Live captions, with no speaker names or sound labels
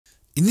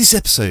In this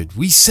episode,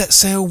 we set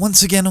sail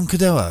once again on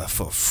Cadoa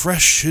for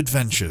fresh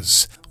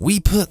adventures. We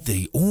put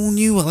the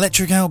all-new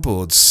electric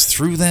outboards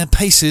through their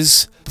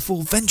paces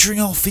before venturing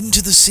off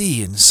into the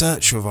sea in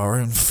search of our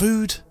own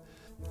food.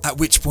 At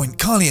which point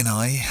Carly and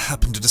I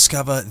happened to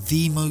discover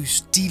the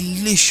most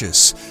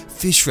delicious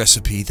fish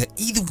recipe that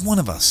either one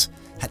of us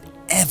had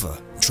ever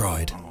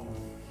tried.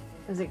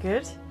 Is it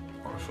good?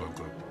 Oh, so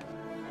good.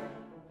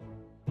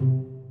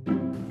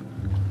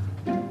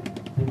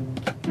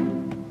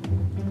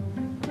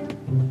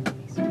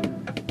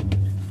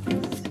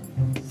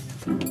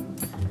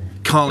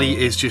 Carly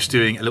is just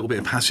doing a little bit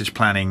of passage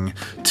planning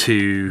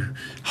to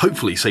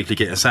hopefully safely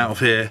get us out of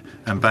here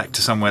and back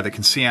to somewhere that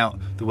can see out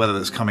the weather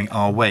that's coming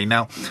our way.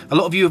 Now, a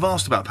lot of you have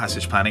asked about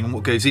passage planning and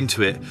what goes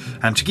into it,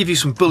 and to give you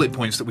some bullet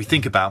points that we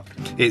think about,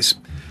 it's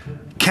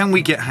can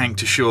we get Hank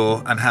to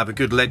shore and have a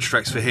good ledge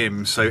tracks for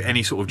him so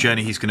any sort of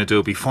journey he's going to do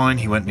will be fine,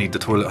 he won't need the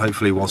toilet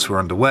hopefully whilst we're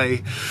underway.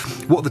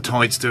 What are the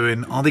tides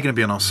doing? Are they going to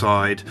be on our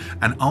side?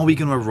 And are we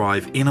going to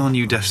arrive in our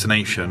new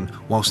destination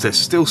whilst there's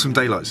still some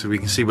daylight so we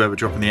can see where we're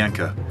dropping the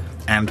anchor?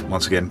 And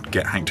once again,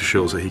 get Hank to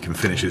shore so he can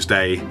finish his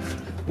day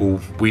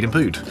all weed and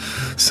pooed.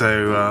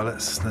 So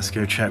let's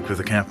go check with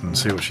the captain,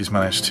 see what she's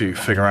managed to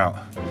figure out.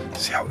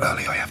 See how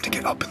early I have to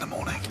get up in the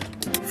morning.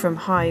 From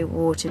high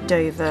water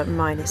Dover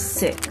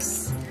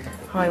 -6.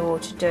 High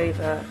water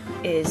Dover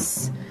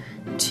is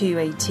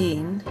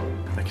 218.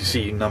 I can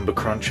see you number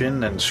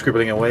crunching and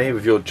scribbling away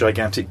with your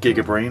gigantic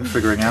giga brain,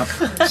 figuring out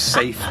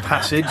safe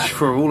passage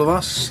for all of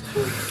us.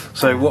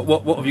 So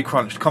what have you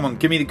crunched? Come on,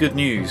 give me the good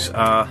news.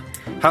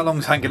 How long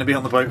is Hank going to be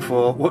on the boat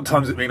for? What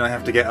time does it mean I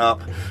have to get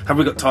up? Have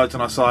we got tides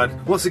on our side?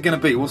 What's it going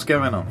to be? What's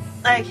going on?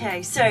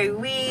 Okay, so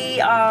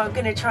we are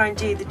going to try and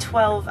do the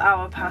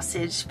 12-hour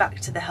passage back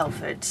to the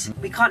Helford.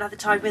 We can't have the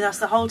tide with us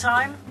the whole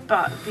time,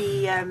 but it'd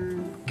be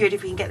good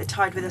if we can get the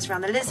tide with us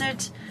around the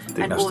Lizard. I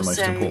think that's the most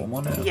important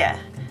one, yeah,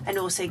 and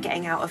also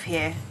getting out of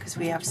here, because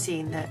we have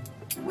seen that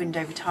wind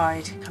over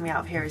tide coming out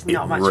of here is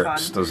not much fun. It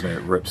rips, doesn't it?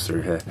 It rips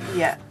through here.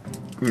 Yeah.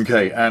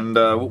 Okay, and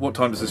what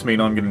time does this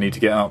mean I'm going to need to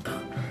get up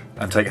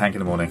and take Hank in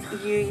the morning?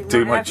 You do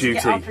might my have duty.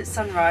 To get up at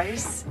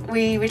sunrise.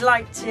 We would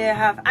like to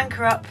have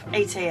anchor up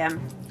 8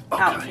 AM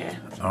out of here.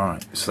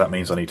 Alright, so that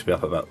means I need to be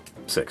up at about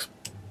 6.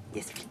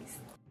 Yes, please.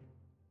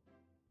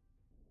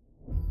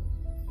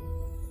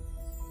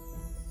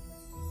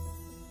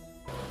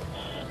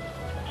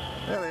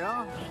 There they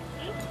are.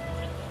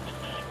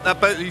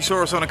 That boat that you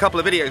saw us on a couple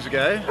of videos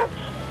ago,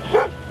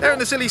 they're in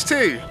the Scillys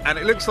too, and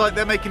it looks like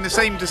they're making the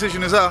same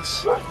decision as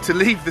us to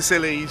leave the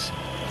Scillys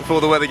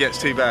before the weather gets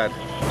too bad.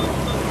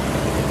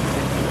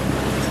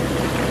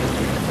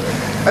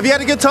 Have you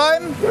had a good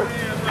time?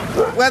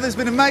 Weather's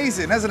been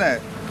amazing, hasn't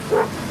it?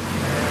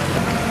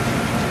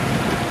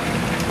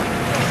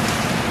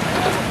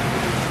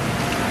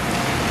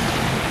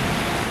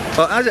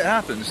 Well, as it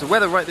happens, the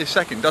weather right this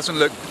second doesn't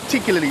look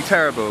particularly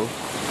terrible,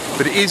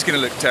 but it is going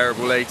to look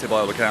terrible later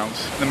by all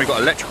accounts. Then we've got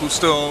electrical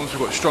storms,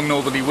 we've got strong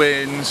northerly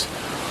winds,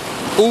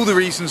 all the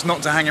reasons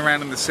not to hang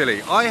around in the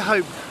Scilly.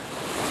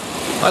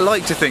 I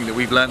like to think that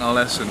we've learnt our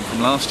lesson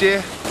from last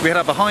year. We had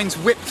our behinds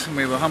whipped and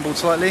we were humbled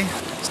slightly.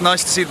 It's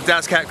nice to see the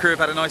Dad's Cat crew have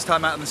had a nice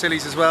time out in the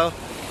Scillys as well.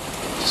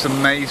 Just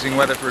amazing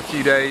weather for a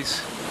few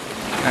days.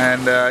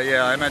 And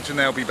yeah, I imagine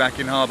they'll be back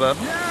in harbour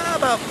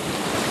about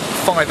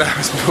 5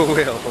 hours before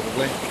we are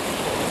probably.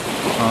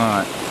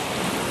 Alright,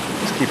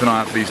 let's keep an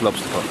eye out for these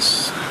lobster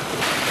pots.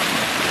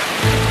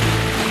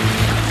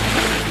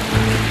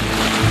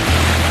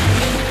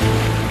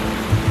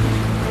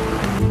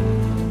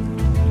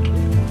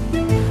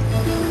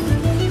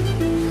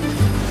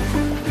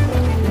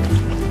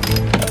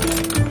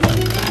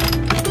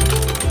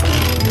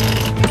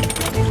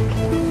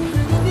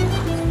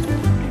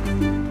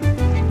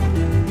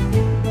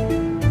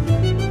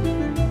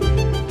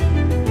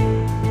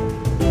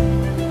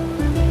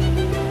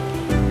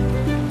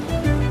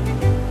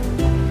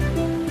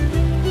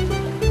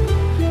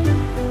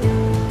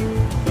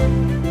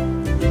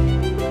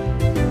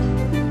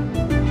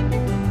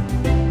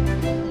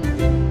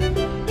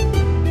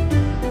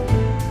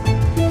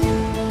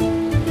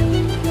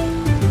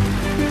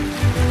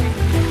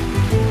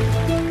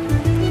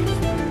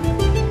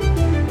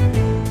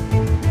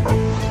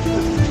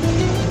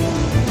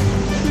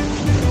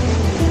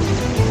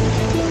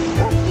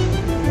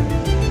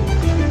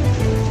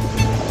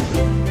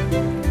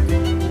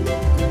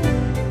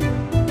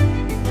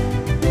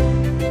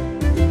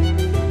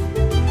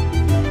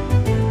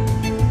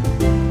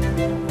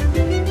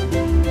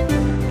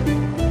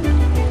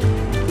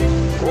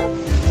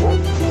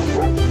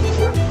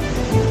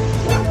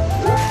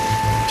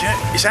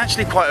 It's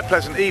actually quite a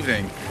pleasant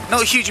evening.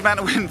 Not a huge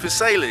amount of wind for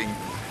sailing,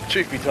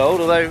 truth be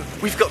told, although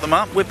we've got them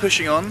up, we're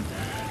pushing on.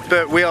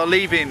 But we are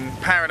leaving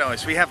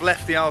paradise. We have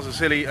left the Isles of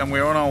Scilly and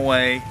we're on our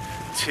way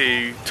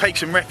to take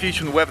some refuge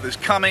from the weather that's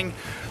coming.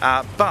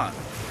 But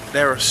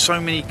there are so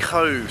many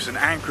coves and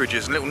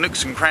anchorages and little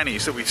nooks and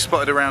crannies that we've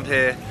spotted around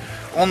here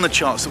on the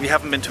charts that we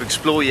haven't been to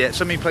explore yet.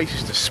 So many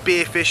places to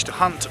spearfish, to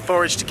hunt, to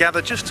forage, to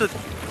gather, just to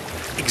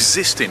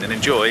exist in and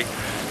enjoy.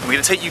 And we're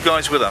going to take you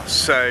guys with us.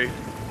 So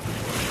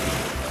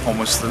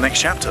onwards to the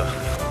next chapter.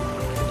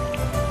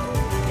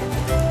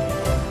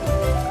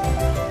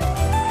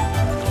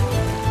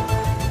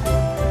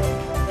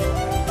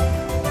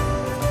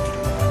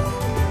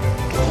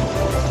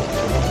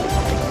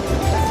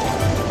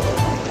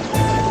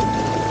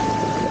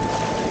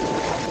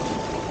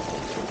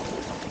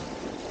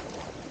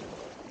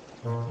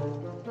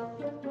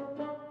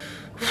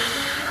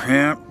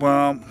 Yeah,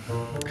 well,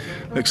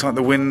 looks like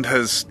the wind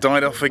has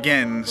died off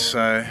again,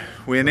 so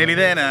we're nearly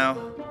there now.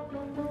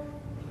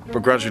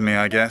 Begrudgingly,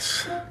 I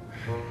guess.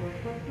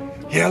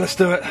 Yeah, let's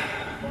do it.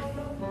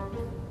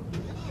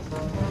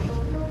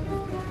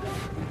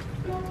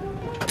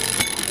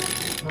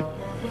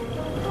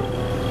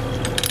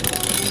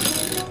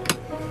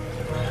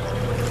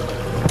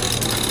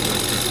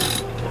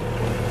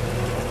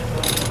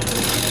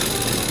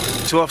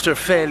 So after a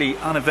fairly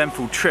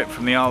uneventful trip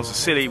from the Isles of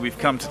Scilly, we've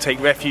come to take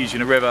refuge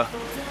in a river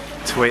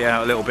to wait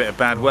out a little bit of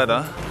bad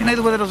weather. You know,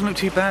 the weather doesn't look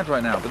too bad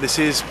right now, but this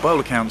is, by all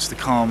accounts, the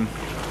calm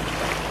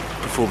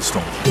before the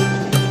storm.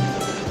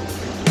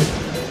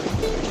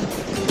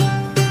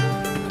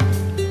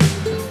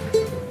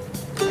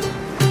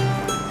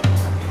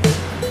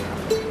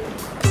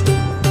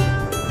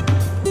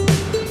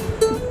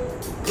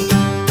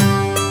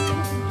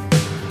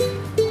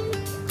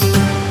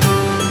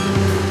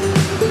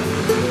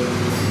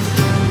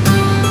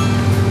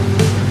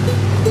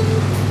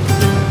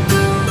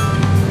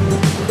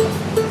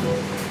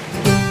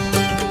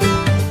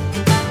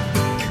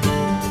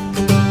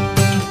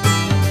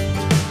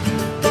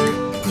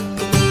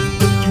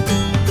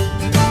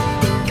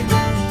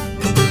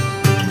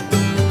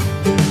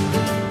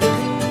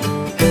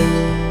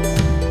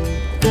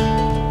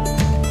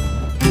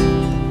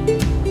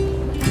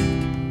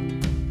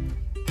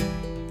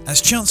 As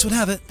chance would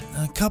have it,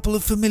 a couple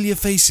of familiar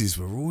faces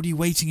were already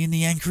waiting in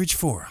the anchorage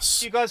for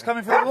us. You guys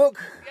coming for the walk?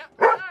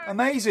 Yep.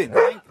 Amazing.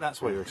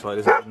 That's why you're excited,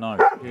 isn't it? No.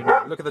 You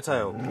know. Look at the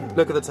tail.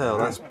 Look at the tail.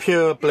 That's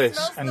pure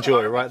bliss and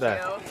joy right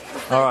there.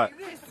 All right.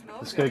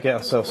 Let's go get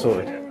ourselves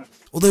sorted.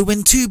 Although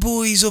when two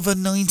boys of a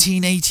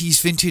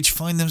 1980s vintage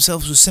find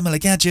themselves with similar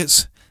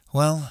gadgets,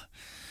 well,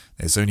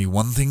 there's only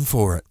one thing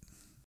for it.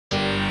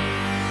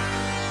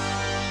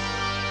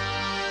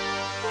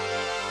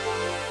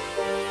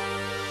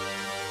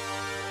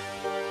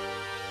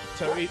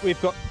 So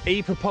we've got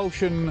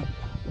E-Propulsion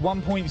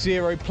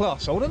 1.0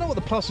 Plus. I want to know what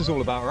the Plus is all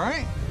about,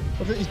 right?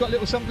 He's got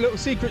little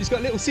secret. He's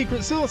got a little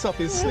secret sauce up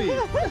his sleeve.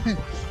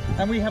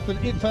 And we have the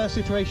first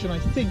iteration, I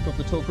think, of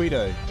the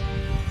torpedo.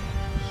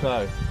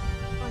 So,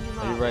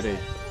 are you ready?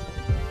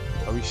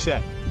 Are we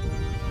set?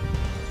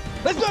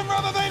 Let's go,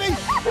 rubber, baby!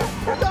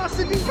 The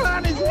dastardly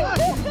plan is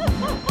working!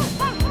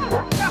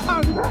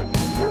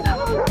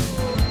 No!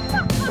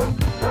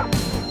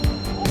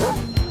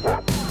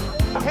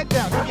 Head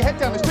down, keep your head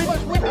down. There's too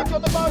much windage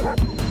on the boat.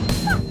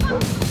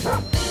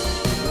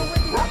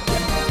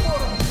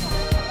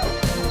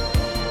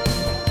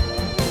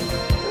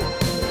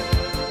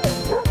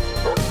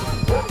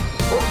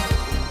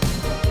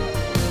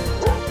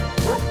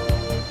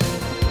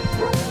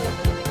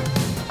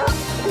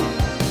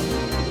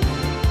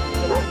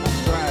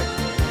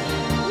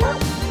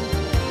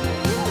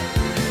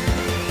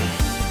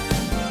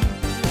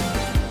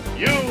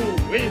 You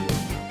win.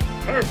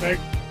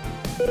 Perfect.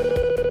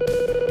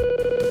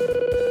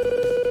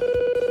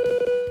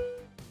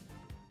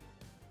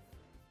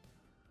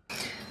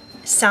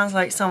 Sounds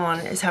like someone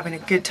is having a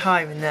good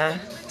time in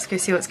there. Let's go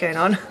see what's going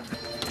on.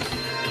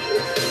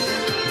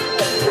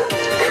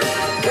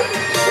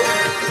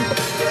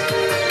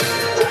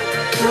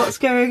 What's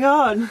going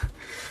on?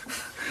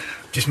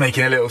 Just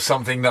making a little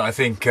something that I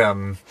think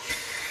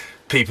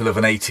people of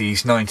an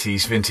 80s,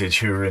 90s vintage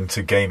who are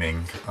into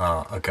gaming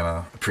are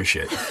gonna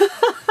appreciate.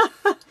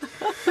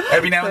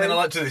 Every now and then I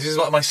like to do this. This is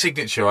like my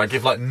signature. I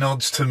give like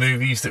nods to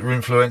movies that were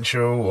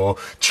influential or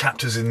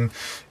chapters in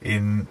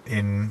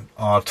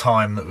our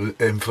time that were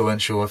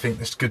influential. I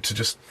think it's good to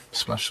just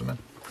splash them in.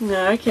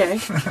 No, okay.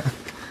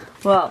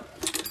 Well,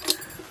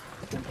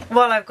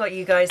 while I've got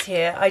you guys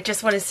here, I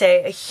just want to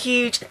say a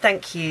huge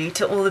thank you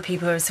to all the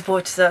people who have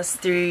supported us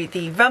through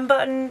the run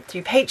button,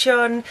 through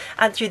Patreon,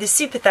 and through the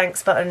super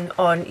thanks button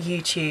on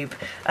YouTube,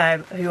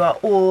 who are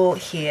all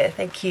here.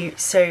 Thank you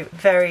so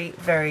very,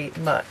 very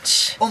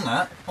much. On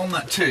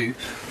that too,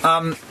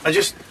 I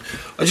just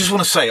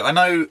want to say, I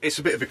know it's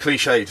a bit of a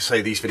cliche to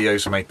say these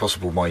videos are made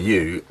possible by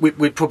you.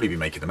 We'd probably be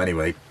making them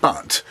anyway,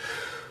 but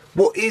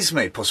what is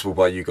made possible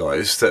by you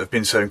guys that have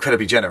been so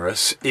incredibly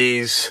generous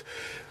is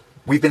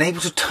we've been able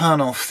to turn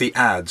off the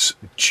ads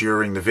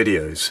during the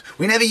videos.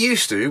 We never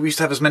used to. We used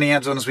to have as many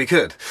ads on as we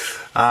could.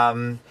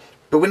 But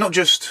we're not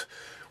just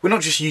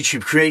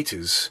YouTube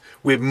creators.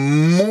 We're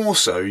more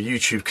so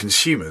YouTube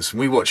consumers.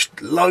 We watch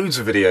loads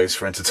of videos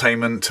for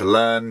entertainment, to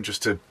learn,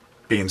 just to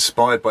be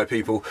inspired by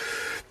people.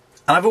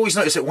 And I've always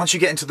noticed that once you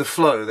get into the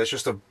flow, there's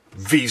just a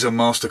Visa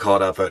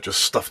MasterCard advert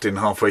just stuffed in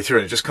halfway through,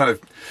 and it just kind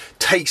of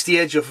takes the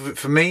edge off of it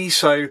for me.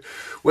 So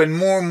when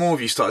more and more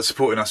of you started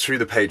supporting us through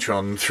the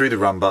Patreon, through the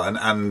run button,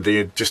 and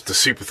just the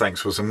super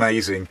thanks was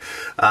amazing,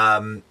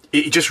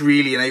 it just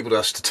really enabled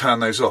us to turn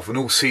those off. And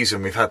all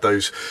season we've had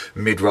those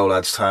mid-roll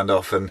ads turned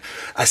off, and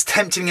as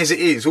tempting as it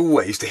is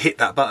always to hit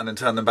that button and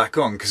turn them back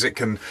on, because it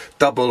can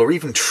double or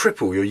even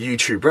triple your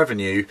YouTube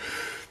revenue,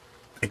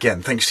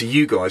 again, thanks to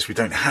you guys, we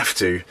don't have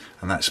to,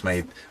 and that's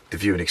made the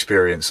viewing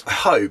experience, I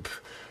hope,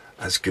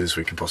 as good as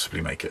we can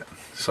possibly make it.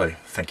 So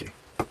thank you.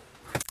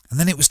 And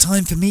then it was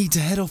time for me to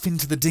head off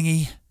into the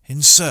dinghy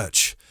in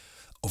search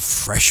of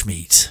fresh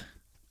meat.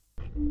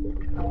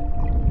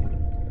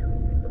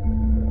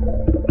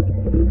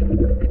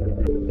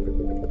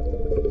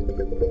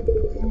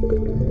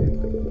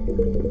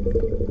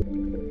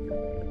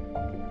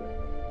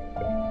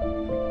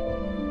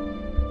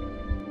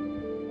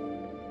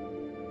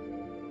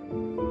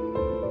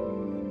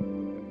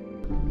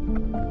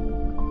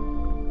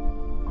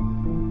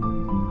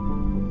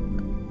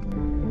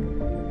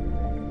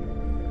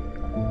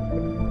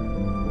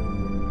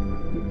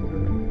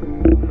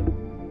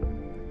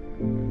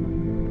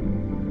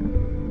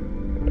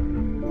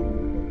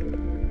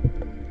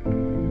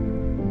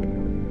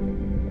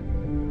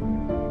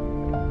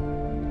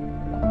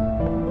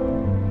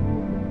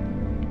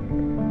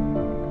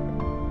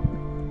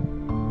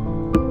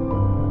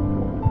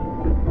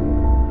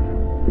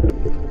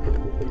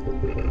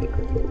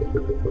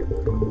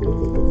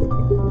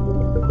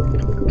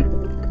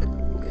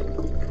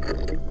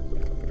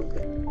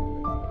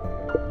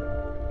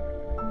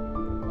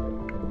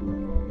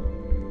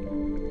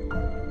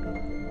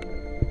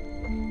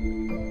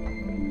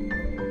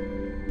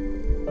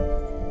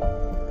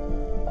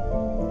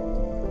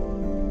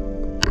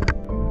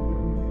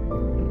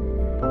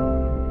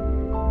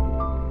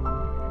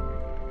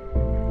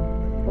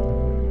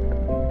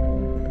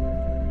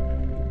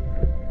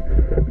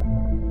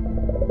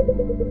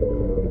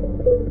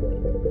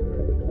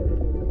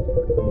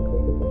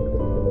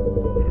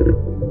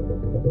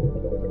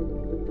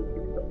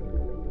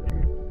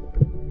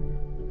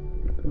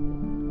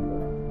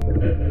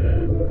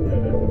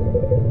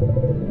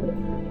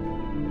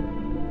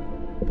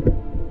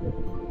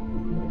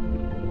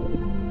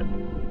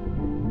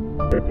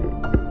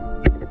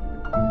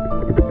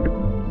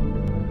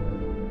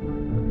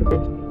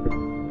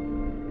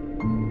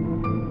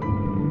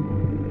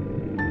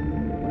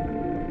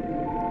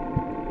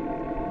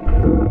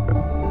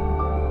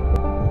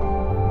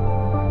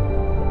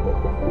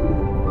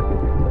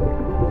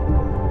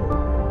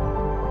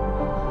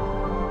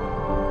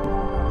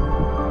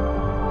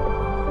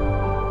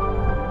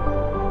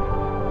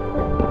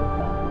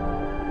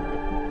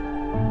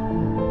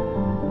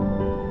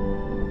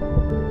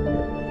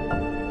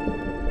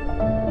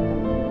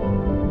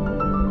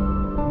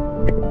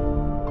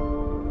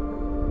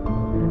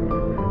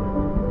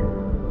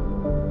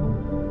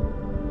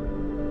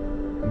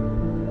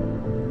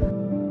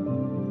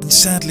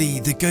 Sadly,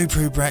 the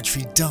GoPro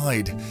battery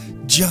died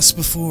just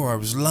before I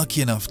was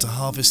lucky enough to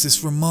harvest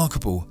this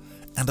remarkable,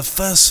 and a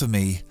first for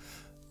me,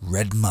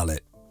 red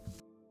mullet.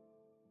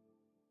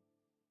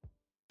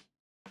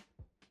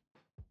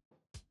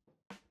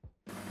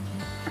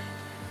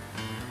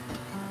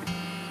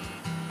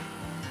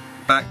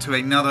 Back to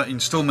another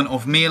instalment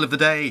of Meal of the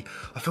Day.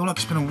 I feel like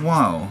it's been a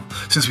while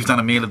since we've done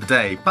a Meal of the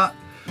Day, but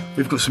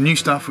we've got some new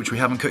stuff which we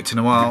haven't cooked in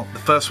a while. The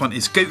first one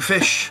is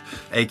goatfish,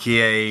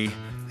 aka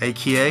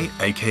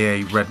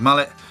red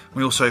mullet.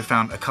 We also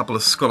found a couple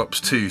of scallops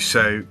too.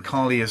 So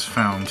Carly has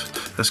found,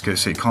 let's go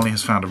see, Carly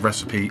has found a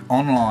recipe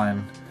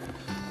online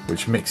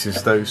which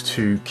mixes those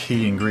two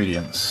key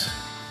ingredients.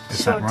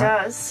 Is that right?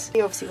 Sure does.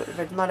 You obviously got the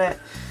red mullet,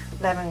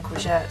 lemon,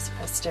 courgettes,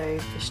 pesto,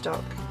 fish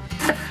stock.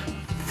 A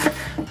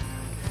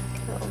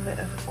little bit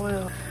of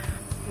oil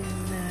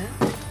in there.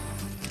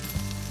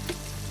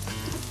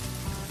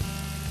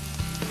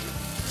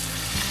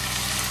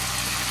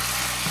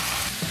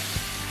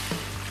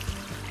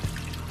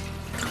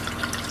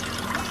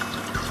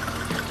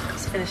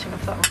 Finishing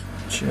off that one.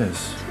 Cheers.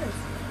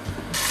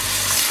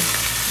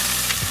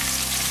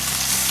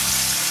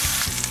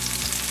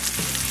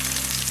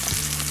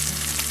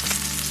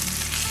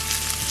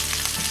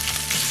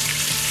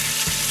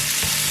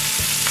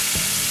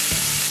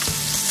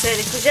 So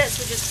the courgettes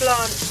were just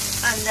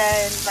blanched and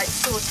then like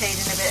sauteed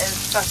in a bit of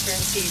butter and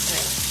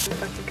seasoning.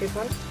 That's a good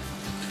one.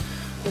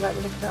 You like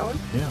the look of that one?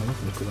 Yeah, I love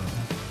the look of that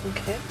one.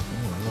 Okay.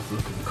 Oh, I love the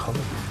look of the colour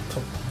on the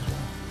top as well.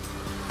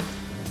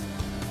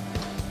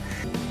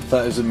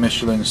 That is a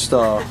Michelin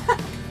star.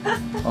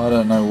 I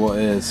don't know what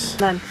is.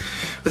 None.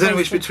 I don't know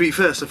which bit to eat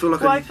first. I feel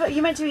like well,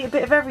 you meant to eat a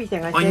bit of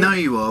everything, I think. I know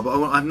you are,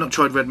 but I've not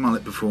tried red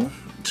mullet before,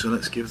 so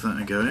let's give that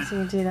a go. So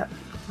we'll do that.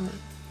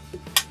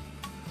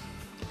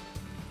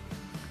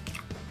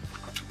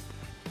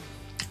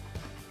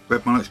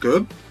 Red mullet's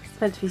good. It's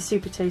meant to be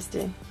super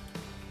tasty.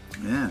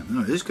 Yeah,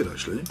 no, it is good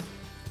actually.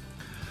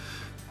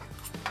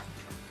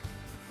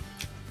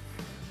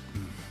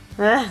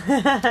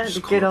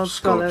 The good old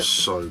scallop.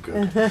 So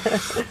good.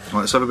 Right,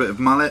 let's have a bit of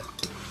mullet.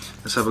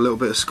 Let's have a little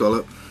bit of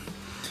scallop.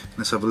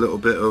 Let's have a little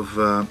bit of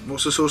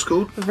what's the sauce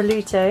called?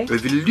 Velouté.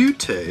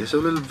 Velouté. Let's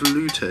have a little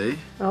velouté.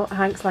 Oh,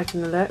 Hank's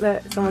liking the look.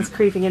 Look, someone's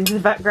creeping into the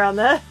background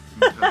there.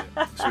 Okay.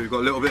 So we've got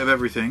a little bit of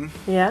everything.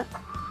 Yeah.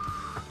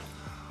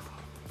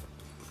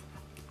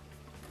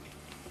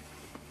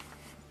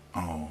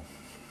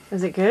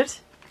 Is it good?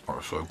 Oh,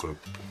 it's so good.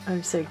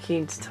 I'm so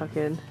keen to tuck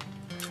in.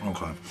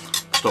 Okay,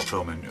 stop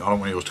filming. I don't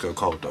want yours to go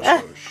cold.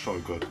 That's so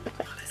good.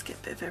 Oh, let's get a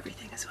bit of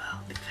everything as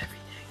well. A bit of everything.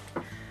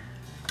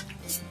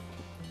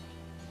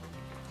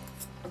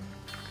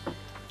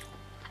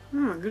 Oh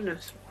my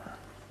goodness.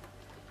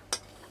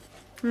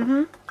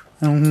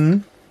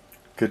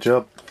 Good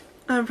job.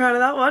 I'm proud of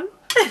that one.